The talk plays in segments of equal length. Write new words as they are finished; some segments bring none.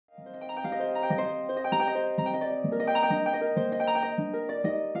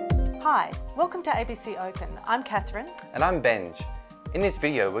Welcome to ABC Open. I'm Catherine. And I'm Benj. In this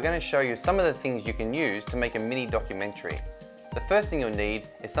video, we're going to show you some of the things you can use to make a mini documentary. The first thing you'll need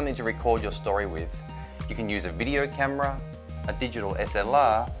is something to record your story with. You can use a video camera, a digital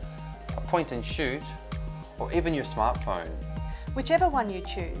SLR, a point and shoot, or even your smartphone. Whichever one you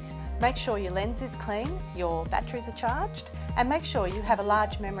choose, make sure your lens is clean, your batteries are charged, and make sure you have a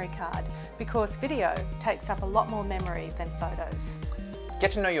large memory card because video takes up a lot more memory than photos.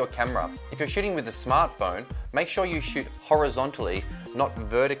 Get to know your camera. If you're shooting with a smartphone, make sure you shoot horizontally, not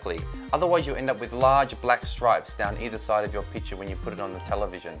vertically. Otherwise you'll end up with large black stripes down either side of your picture when you put it on the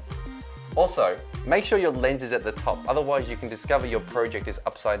television. Also, make sure your lens is at the top, otherwise you can discover your project is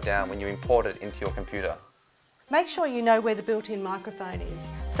upside down when you import it into your computer. Make sure you know where the built-in microphone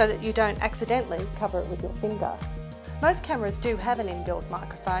is so that you don't accidentally cover it with your finger. Most cameras do have an inbuilt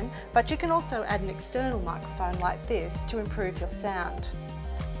microphone, but you can also add an external microphone like this to improve your sound.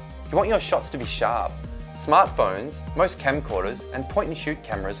 You want your shots to be sharp. Smartphones, most camcorders, and point-and-shoot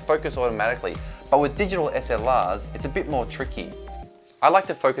cameras focus automatically, but with digital SLRs, it's a bit more tricky. I like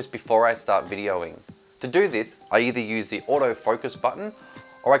to focus before I start videoing. To do this, I either use the autofocus button,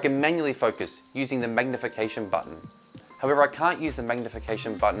 or I can manually focus using the magnification button. However, I can't use the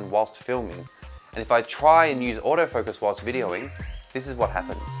magnification button whilst filming, and if I try and use autofocus whilst videoing, this is what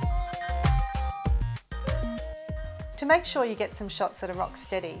happens. To make sure you get some shots that are rock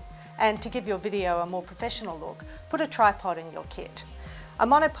steady, and to give your video a more professional look, put a tripod in your kit. A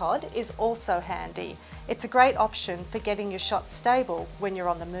monopod is also handy. It's a great option for getting your shots stable when you're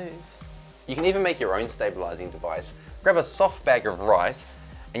on the move. You can even make your own stabilizing device. Grab a soft bag of rice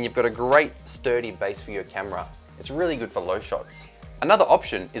and you've got a great sturdy base for your camera. It's really good for low shots. Another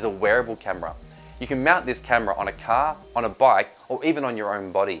option is a wearable camera. You can mount this camera on a car, on a bike, or even on your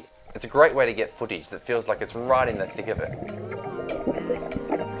own body. It's a great way to get footage that feels like it's right in the thick of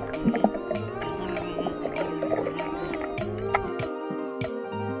it.